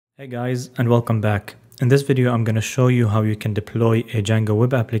Hey guys, and welcome back. In this video, I'm going to show you how you can deploy a Django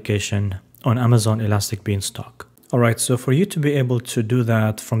web application on Amazon Elastic Beanstalk. Alright, so for you to be able to do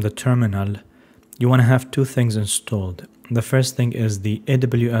that from the terminal, you want to have two things installed. The first thing is the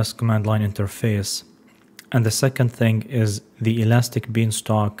AWS command line interface, and the second thing is the Elastic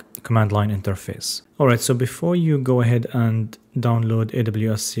Beanstalk command line interface. Alright, so before you go ahead and download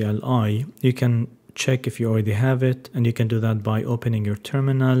AWS CLI, you can check if you already have it, and you can do that by opening your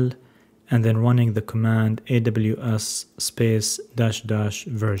terminal and then running the command aws space --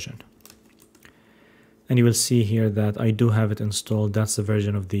 version. And you will see here that I do have it installed. That's the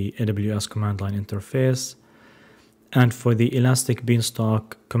version of the AWS command line interface. And for the Elastic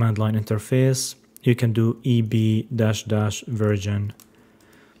Beanstalk command line interface, you can do eb -- version.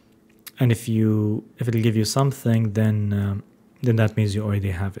 And if it'll give you something, then that means you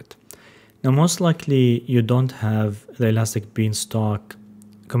already have it. Now, most likely you don't have the Elastic Beanstalk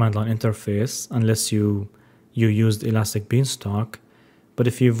command line interface unless you used Elastic Beanstalk. But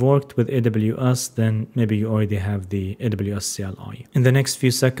if you've worked with AWS, then maybe you already have the AWS CLI. In the next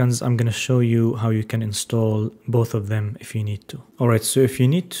few seconds, I'm going to show you how you can install both of them if you need to. Alright, so if you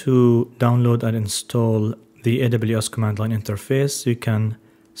need to download and install the AWS command line interface, you can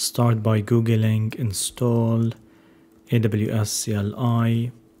start by Googling install AWS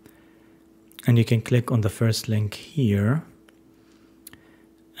CLI. And you can click on the first link here.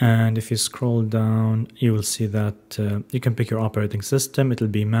 And if you scroll down, you will see that you can pick your operating system. It'll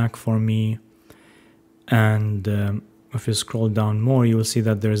be Mac for me. And if you scroll down more, you will see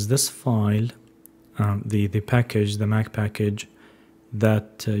that there is this file, the package, the Mac package,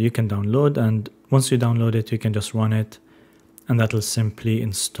 that you can download. And once you download it, you can just run it, and that will simply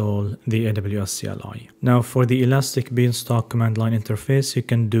install the AWS CLI. Now, for the Elastic Beanstalk command line interface, you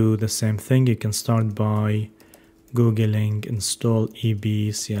can do the same thing. You can start by Googling install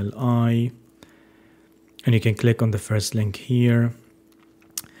EB CLI, and you can click on the first link here,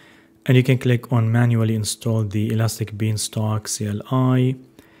 and you can click on manually install the Elastic Beanstalk CLI.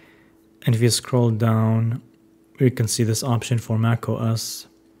 And if you scroll down, you can see this option for macOS.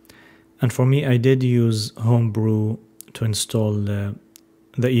 And for me, I did use Homebrew to install the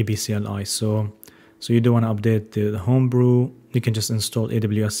EB CLI. So you do want to update the Homebrew. You can just install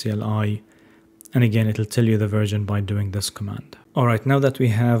AWS CLI, and again, it'll tell you the version by doing this command. Alright, now that we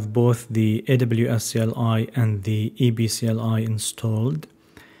have both the AWS CLI and the EB CLI installed,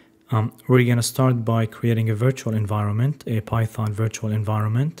 we're going to start by creating a virtual environment, a Python virtual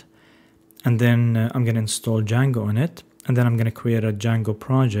environment, and then I'm going to install Django on it, and then I'm going to create a Django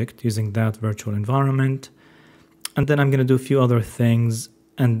project using that virtual environment. And then I'm going to do a few other things,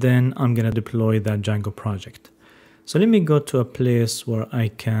 and then I'm going to deploy that Django project. So let me go to a place where I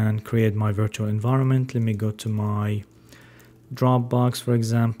can create my virtual environment. Let me go to my Dropbox, for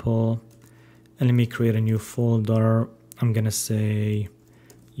example, and let me create a new folder. I'm going to say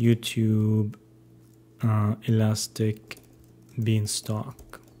YouTube Elastic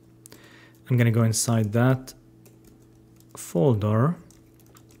Beanstalk. I'm going to go inside that folder.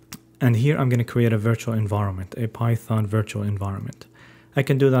 And here I'm going to create a virtual environment, a Python virtual environment. I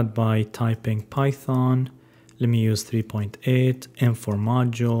can do that by typing Python. Let me use 3.8, M for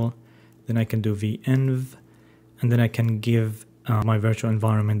module. Then I can do venv. And then I can give my virtual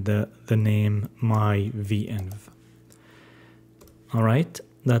environment the name my venv. All right,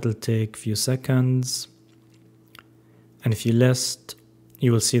 that'll take a few seconds. And if you list,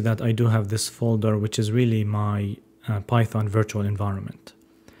 you will see that I do have this folder, which is really my Python virtual environment.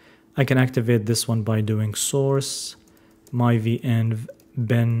 I can activate this one by doing source myvenv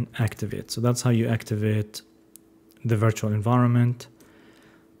ben activate. So that's how you activate the virtual environment.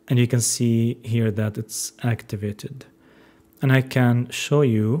 And you can see here that it's activated. And I can show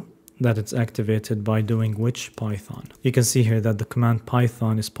you that it's activated by doing which Python. You can see here that the command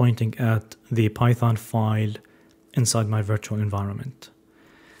Python is pointing at the Python file inside my virtual environment.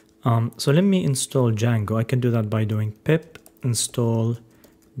 So let me install Django. I can do that by doing pip install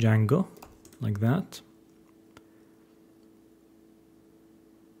Django, like that.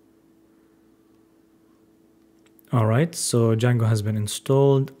 Alright, so Django has been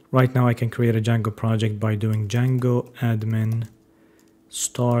installed. Right now I can create a Django project by doing Django admin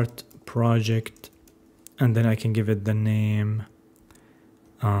start project, and then I can give it the name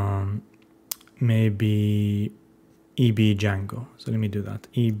maybe ebdjango. So let me do that,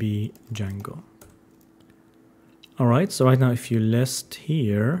 ebdjango. Alright, so right now if you list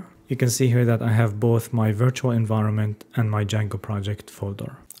here, you can see here that I have both my virtual environment and my Django project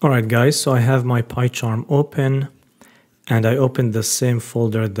folder. Alright guys, so I have my PyCharm open, and I opened the same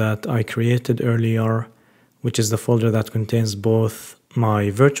folder that I created earlier, which is the folder that contains both my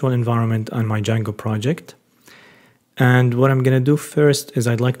virtual environment and my Django project. And what I'm going to do first is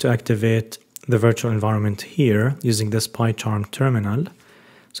I'd like to activate the virtual environment here using this PyCharm terminal.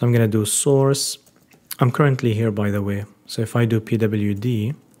 So I'm going to do source. I'm currently here, by the way. So if I do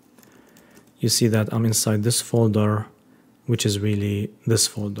pwd, you see that I'm inside this folder, which is really this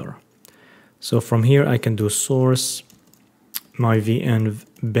folder. So from here, I can do source, my venv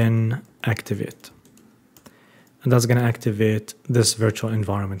bin activate. And that's going to activate this virtual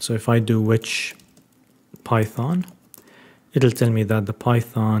environment. So if I do which Python, it'll tell me that the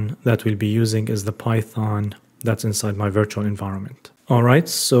Python that we'll be using is the Python that's inside my virtual environment. All right,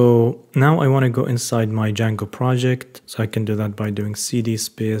 so now I want to go inside my Django project. So I can do that by doing cd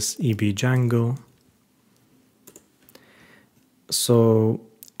space ebdjango. So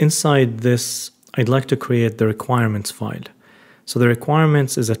inside this, I'd like to create the requirements file. So the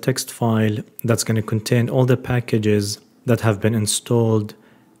requirements is a text file that's going to contain all the packages that have been installed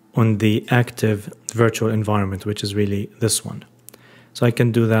on the active virtual environment, which is really this one. So I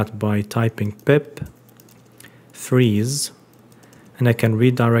can do that by typing pip freeze, and I can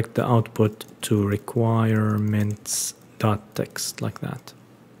redirect the output to requirements.txt like that.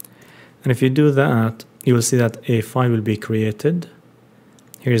 And if you do that, you will see that a file will be created.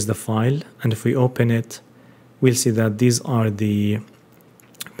 Here's the file, and if we open it, we'll see that these are the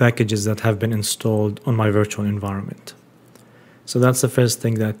packages that have been installed on my virtual environment. So that's the first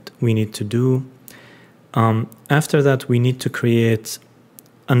thing that we need to do. After that, we need to create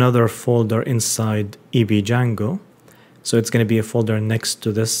another folder inside ebdjango. So it's going to be a folder next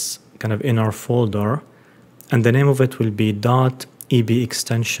to this kind of inner folder, and the name of it will be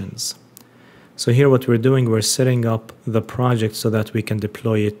 .ebextensions. So here what we're doing, we're setting up the project so that we can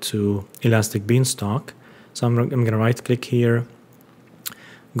deploy it to elasticbeanstalk. So I'm going to right click here,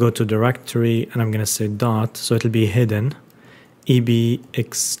 go to directory, and I'm going to say dot, so it'll be hidden,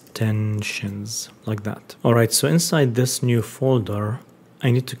 ebextensions, like that. All right, so inside this new folder, I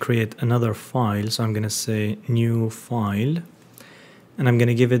need to create another file. So I'm going to say new file, and I'm going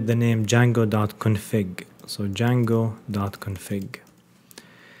to give it the name django.config. So django.config.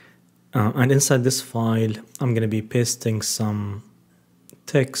 And inside this file, I'm going to be pasting some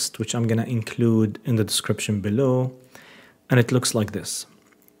text, which I'm going to include in the description below. And it looks like this.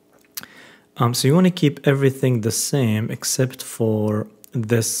 So you want to keep everything the same except for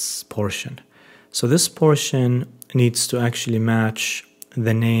this portion. So this portion needs to actually match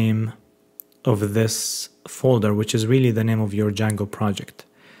the name of this folder, which is really the name of your Django project.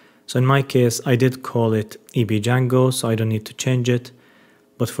 So in my case, I did call it ebdjango, so I don't need to change it.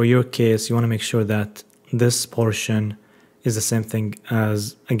 But for your case, you want to make sure that this portion is the same thing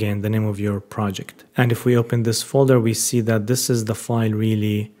as, again, the name of your project. And if we open this folder, we see that this is the file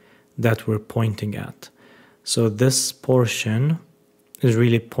really that we're pointing at. So this portion is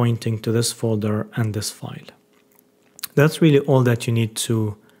really pointing to this folder and this file. That's really all that you need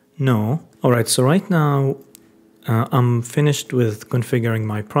to know. All right, so right now I'm finished with configuring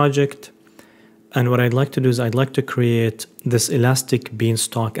my project. And what I'd like to do is I'd like to create this Elastic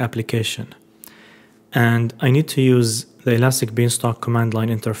Beanstalk application. And I need to use the Elastic Beanstalk command line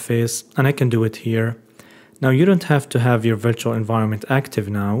interface, and I can do it here. Now, you don't have to have your virtual environment active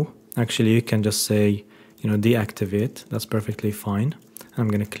now. Actually, you can just say, deactivate. That's perfectly fine. I'm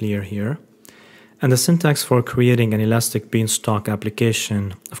going to clear here. And the syntax for creating an Elastic Beanstalk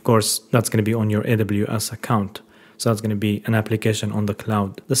application, of course, that's going to be on your AWS account. So that's going to be an application on the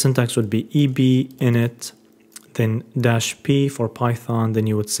cloud. The syntax would be ebinit, then -p for Python, then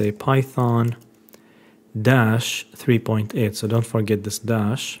you would say Python -3.8. So don't forget this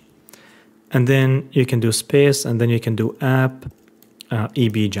dash. And then you can do space, and then you can do app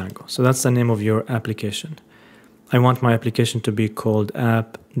ebdjango. So that's the name of your application. I want my application to be called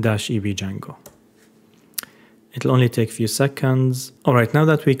app-ebdjango. It'll only take a few seconds. All right, now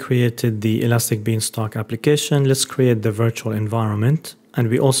that we created the Elastic Beanstalk application, let's create the virtual environment. And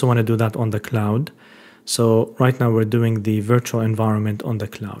we also want to do that on the cloud. So right now we're doing the virtual environment on the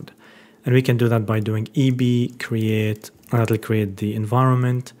cloud. And we can do that by doing eb create, and that'll create the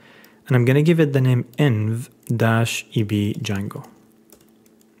environment. And I'm going to give it the name env-ebdjango.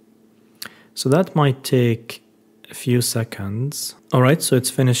 So that might take a few seconds. All right, so it's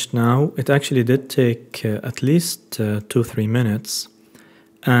finished now. It actually did take at least 2-3 minutes.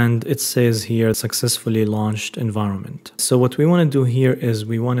 And it says here, successfully launched environment. So what we want to do here is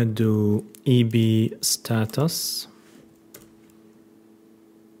we want to do eb status.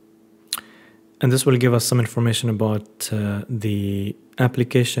 And this will give us some information about the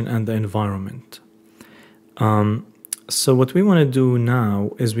application and the environment. So what we want to do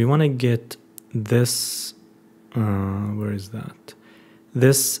now is we want to get this, where is that?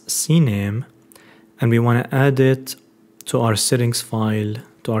 this CNAME and we want to add it to our settings file,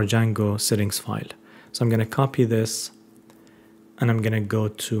 to our Django settings file. So I'm going to copy this and I'm going to go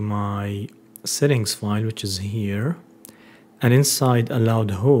to my settings file, which is here. And inside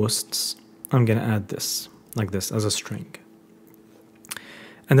allowed hosts, I'm going to add this like this as a string.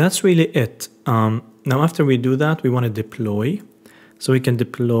 And that's really it. Now, after we do that, we want to deploy. So we can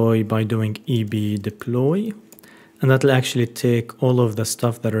deploy by doing ebdeploy. And that will actually take all of the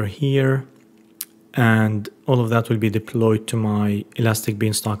stuff that are here. And all of that will be deployed to my Elastic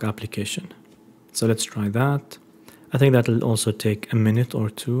Beanstalk application. So let's try that. I think that will also take a minute or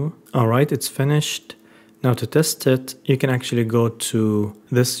two. All right, it's finished. Now to test it, you can actually go to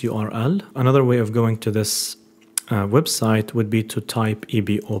this URL. Another way of going to this website would be to type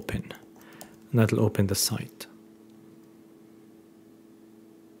ebopen. And that'll open the site.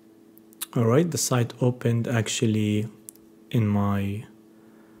 All right, the site opened actually in my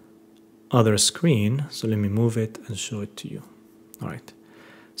other screen. So let me move it and show it to you. All right,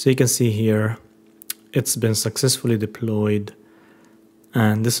 so you can see here, it's been successfully deployed.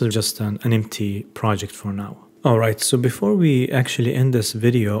 And this is just an empty project for now. All right, so before we actually end this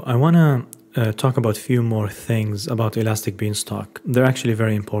video, I want to talk about a few more things about Elastic Beanstalk. They're actually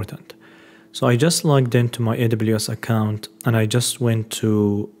very important. So I just logged into my AWS account and I just went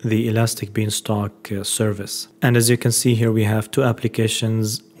to the Elastic Beanstalk service. And as you can see here, we have two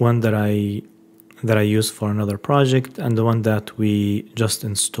applications, one that I use for another project and the one that we just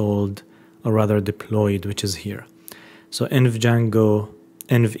installed, or rather deployed, which is here. So ebdjango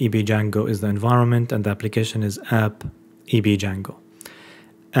is the environment and the application is app ebdjango.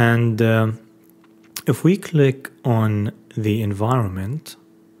 And if we click on the environment,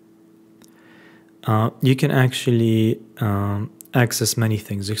 you can actually access many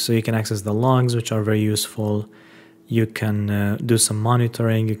things. So you can access the logs, which are very useful. You can do some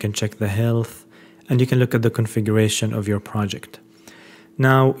monitoring, you can check the health, and you can look at the configuration of your project.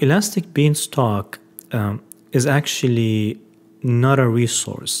 Now, Elastic Beanstalk is actually not a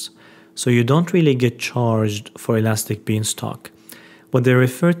resource. So you don't really get charged for Elastic Beanstalk. What they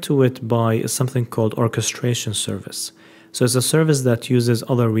refer to it by is something called orchestration service. So it's a service that uses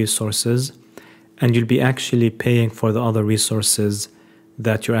other resources and you'll be actually paying for the other resources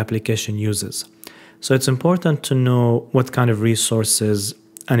that your application uses. So it's important to know what kind of resources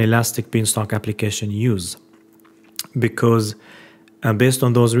an Elastic Beanstalk application use, because based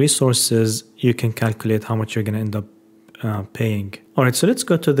on those resources, you can calculate how much you're going to end up paying. All right, so let's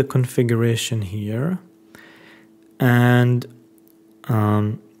go to the configuration here. And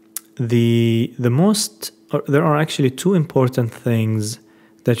there are actually two important things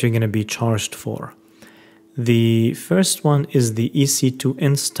that you're going to be charged for. The first one is the EC2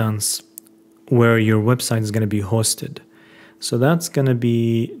 instance where your website is going to be hosted. So that's going to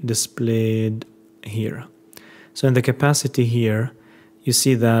be displayed here. So in the capacity here, you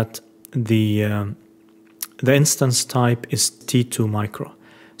see that the instance type is T2 micro.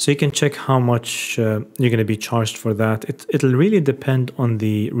 So you can check how much you're going to be charged for that. It'll really depend on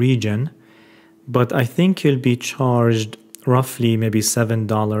the region, but I think you'll be charged roughly maybe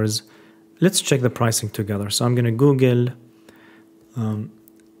 $7. Let's check the pricing together. So I'm going to Google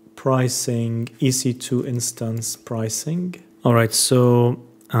pricing, EC2 instance pricing. All right, so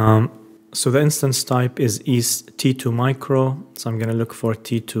the instance type is T2 micro. So I'm going to look for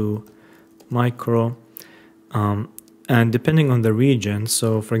T2 micro. And depending on the region,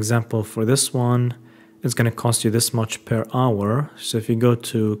 so for example, for this one, it's going to cost you this much per hour. So if you go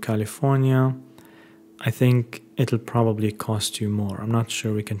to California, I think it'll probably cost you more. I'm not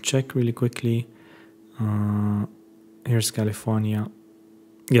sure. We can check really quickly. Here's California.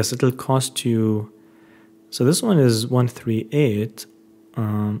 Yes, it'll cost you. So this one is 138.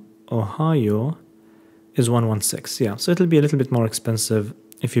 Ohio is 116. Yeah, so it'll be a little bit more expensive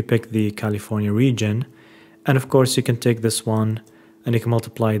if you pick the California region. And of course, you can take this one and you can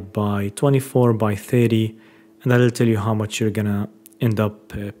multiply it by 24 by 30, and that'll tell you how much you're gonna end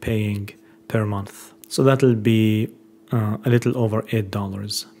up paying per month. So that'll be a little over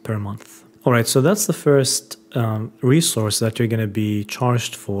 $8 per month. All right, so that's the first resource that you're going to be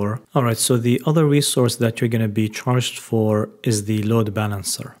charged for. All right, so the other resource that you're going to be charged for is the load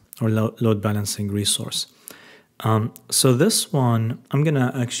balancer or load balancing resource. So this one, I'm going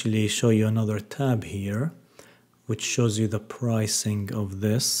to actually show you another tab here, which shows you the pricing of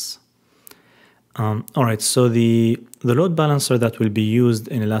this. All right, so the load balancer that will be used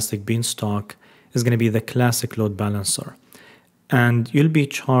in Elastic Beanstalk is going to be the classic load balancer. And you'll be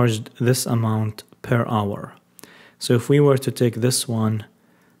charged this amount per hour. So if we were to take this one,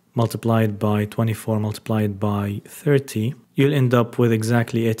 multiplied by 24 multiplied by 30, you'll end up with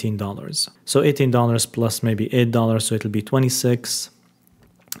exactly $18. So $18 plus maybe $8, so it'll be 26.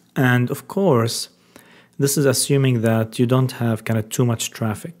 And of course, this is assuming that you don't have kind of too much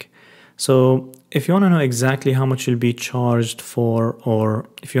traffic. So if you want to know exactly how much you'll be charged for, or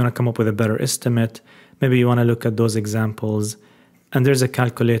if you want to come up with a better estimate, maybe you want to look at those examples. And there's a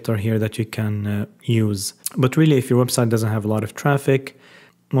calculator here that you can use. But really, if your website doesn't have a lot of traffic,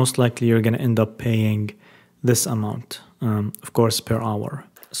 most likely you're going to end up paying this amount, of course, per hour.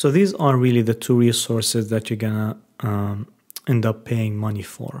 So these are really the two resources that you're going to end up paying money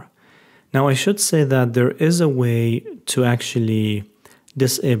for. Now, I should say that there is a way to actually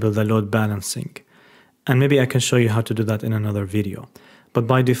disable the load balancing. And maybe I can show you how to do that in another video. But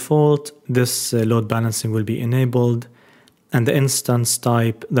by default, this load balancing will be enabled. And the instance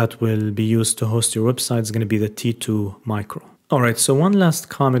type that will be used to host your website is going to be the T2 micro. All right, so one last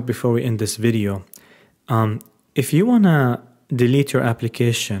comment before we end this video. If you want to delete your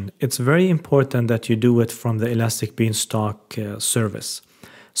application, it's very important that you do it from the Elastic Beanstalk service.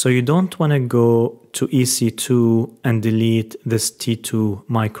 So you don't want to go to EC2 and delete this T2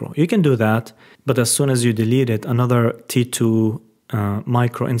 micro. You can do that, but as soon as you delete it, another T2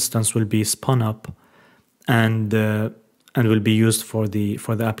 micro instance will be spun up and will be used for the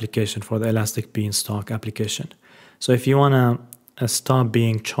application, for the Elastic Beanstalk application. So if you want to stop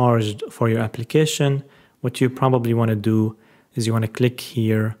being charged for your application, what you probably want to do is you want to click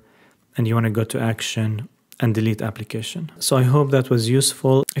here and you want to go to action and delete application. So I hope that was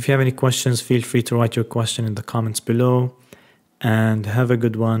useful. If you have any questions, feel free to write your question in the comments below, and have a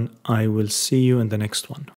good one. I will see you in the next one.